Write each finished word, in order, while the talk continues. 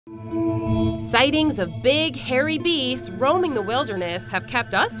Sightings of big, hairy beasts roaming the wilderness have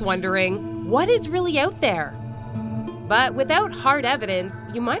kept us wondering, what is really out there? But without hard evidence,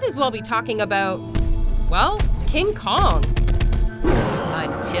 you might as well be talking about, well, King Kong.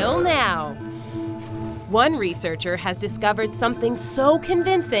 Until now. One researcher has discovered something so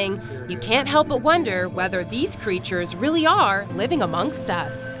convincing, you can't help but wonder whether these creatures really are living amongst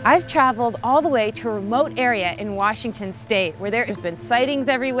us. I've traveled all the way to a remote area in Washington State where there has been sightings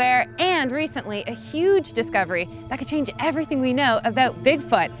everywhere and recently a huge discovery that could change everything we know about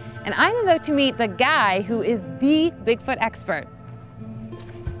Bigfoot. And I'm about to meet the guy who is the Bigfoot expert.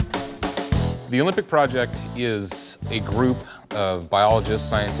 The Olympic Project is a group of biologists,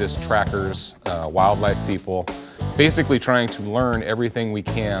 scientists, trackers, wildlife people, basically trying to learn everything we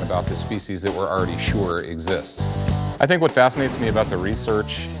can about the species that we're already sure exists. I think what fascinates me about the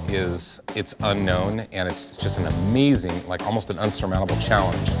research is it's unknown, and it's just an amazing, like almost an unsurmountable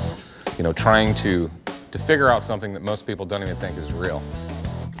challenge. You know, trying to figure out something that most people don't even think is real.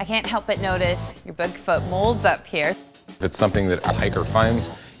 I can't help but notice your Bigfoot molds up here. If it's something that a hiker finds,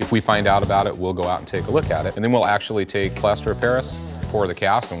 if we find out about it, we'll go out and take a look at it. And then we'll actually take plaster of Paris, pour the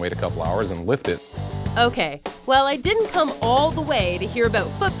cast, and wait a couple hours and lift it. Okay, well, I didn't come all the way to hear about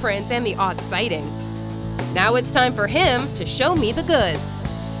footprints and the odd sighting. Now it's time for him to show me the goods.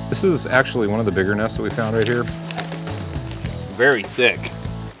 This is actually one of the bigger nests that we found right here. Very thick.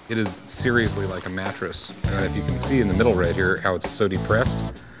 It is seriously like a mattress. And if you can see in the middle right here how it's so depressed,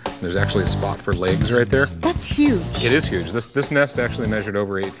 there's actually a spot for legs right there. That's huge. It is huge. This nest actually measured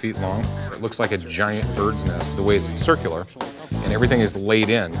over 8 feet long. It looks like a giant bird's nest, the way it's circular, and everything is laid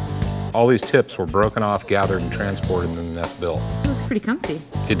in. All these tips were broken off, gathered, and transported, and then the nest built. It looks pretty comfy.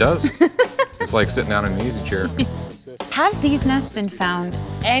 It does. It's like sitting down in an easy chair. Have these nests been found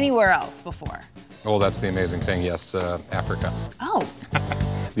anywhere else before? Oh, that's the amazing thing. Yes, Africa. Oh.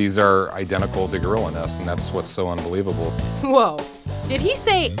 These are identical to gorilla nests, and that's what's so unbelievable. Whoa, did he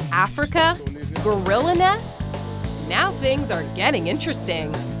say Africa? Gorilla nests? Now things are getting interesting.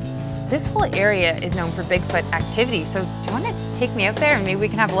 This whole area is known for Bigfoot activity, so do you want to take me out there and maybe we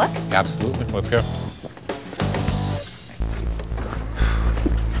can have a look? Absolutely. Let's go.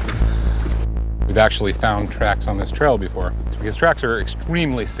 We've actually found tracks on this trail before, because tracks are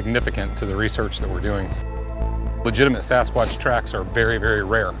extremely significant to the research that we're doing. Legitimate Sasquatch tracks are very, very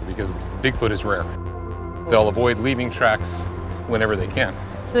rare because Bigfoot is rare. They'll avoid leaving tracks whenever they can.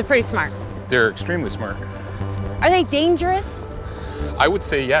 So they're pretty smart. They're extremely smart. Are they dangerous? I would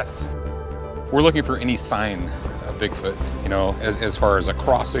say yes. We're looking for any sign of Bigfoot, you know, as far as a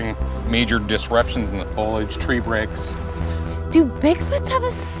crossing, major disruptions in the foliage, tree breaks. Do Bigfoots have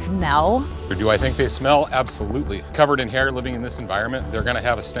a smell? Or do I think they smell? Absolutely. Covered in hair, living in this environment, they're gonna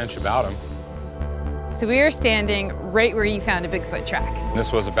have a stench about them. So we are standing right where you found a Bigfoot track.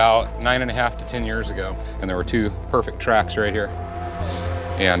 This was about 9.5 to 10 years ago, and there were 2 perfect tracks right here.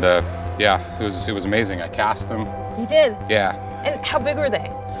 And yeah, it was amazing. I cast them. You did? Yeah. And how big were they?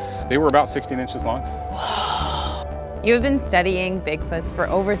 They were about 16 inches long. You have been studying Bigfoots for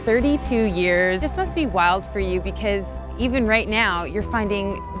over 32 years. This must be wild for you because even right now, you're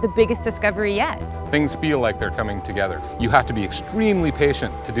finding the biggest discovery yet. Things feel like they're coming together. You have to be extremely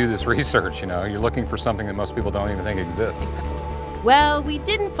patient to do this research, you know. You're looking for something that most people don't even think exists. Well, we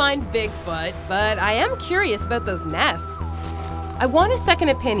didn't find Bigfoot, but I am curious about those nests. I want a second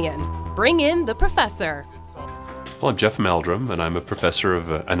opinion. Bring in the professor. Well, I'm Jeffery Meldrum, and I'm a professor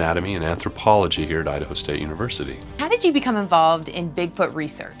of anatomy and anthropology here at Idaho State University. How did you become involved in Bigfoot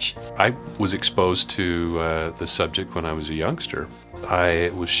research? I was exposed to the subject when I was a youngster.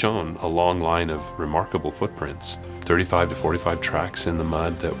 I was shown a long line of remarkable footprints, 35 to 45 tracks in the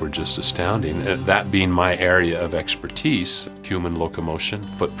mud that were just astounding. That being my area of expertise, human locomotion,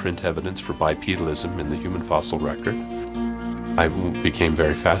 footprint evidence for bipedalism in the human fossil record, I became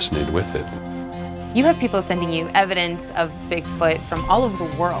very fascinated with it. You have people sending you evidence of Bigfoot from all over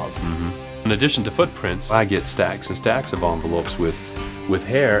the world. In addition to footprints, I get stacks and stacks of envelopes with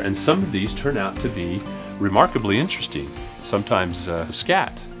hair, and some of these turn out to be remarkably interesting. Sometimes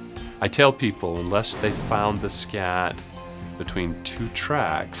scat. I tell people unless they found the scat between 2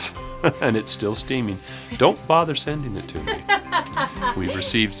 tracks and it's still steaming, don't bother sending it to me. We've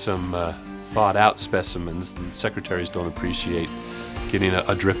received some thought out specimens, and secretaries don't appreciate getting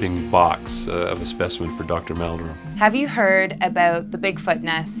a dripping box of a specimen for Dr. Meldrum. Have you heard about the Bigfoot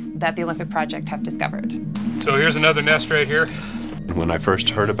nests that the Olympic Project have discovered? So here's another nest right here. When I first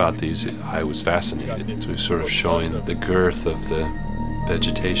heard about these, I was fascinated. It was sort of showing the girth of the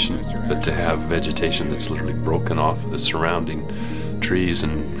vegetation, but to have vegetation that's literally broken off the surrounding trees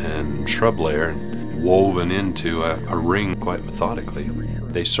and shrub layer. woven into a ring quite methodically.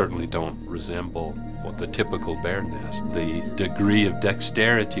 They certainly don't resemble the typical bear nest. The degree of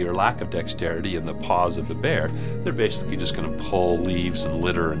dexterity or lack of dexterity in the paws of a bear, they're basically just going to pull leaves and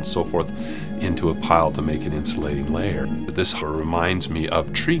litter and so forth into a pile to make an insulating layer. This reminds me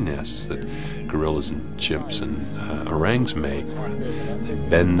of tree nests that gorillas and chimps and orangs make, where they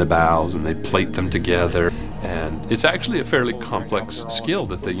bend the boughs and they plate them together. And it's actually a fairly complex skill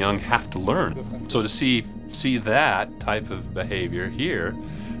that the young have to learn. So to see that type of behavior here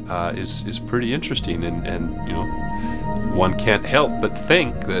is pretty interesting, and you know, one can't help but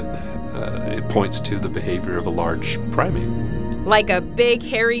think that it points to the behavior of a large primate. Like a big,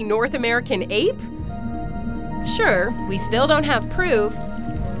 hairy North American ape? Sure, we still don't have proof,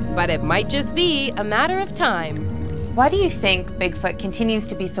 but it might just be a matter of time. Why do you think Bigfoot continues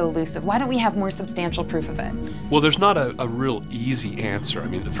to be so elusive? Why don't we have more substantial proof of it? Well, there's not a real easy answer. I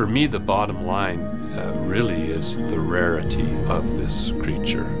mean, for me, the bottom line really is the rarity of this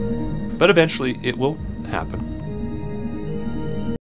creature. But eventually, it will happen.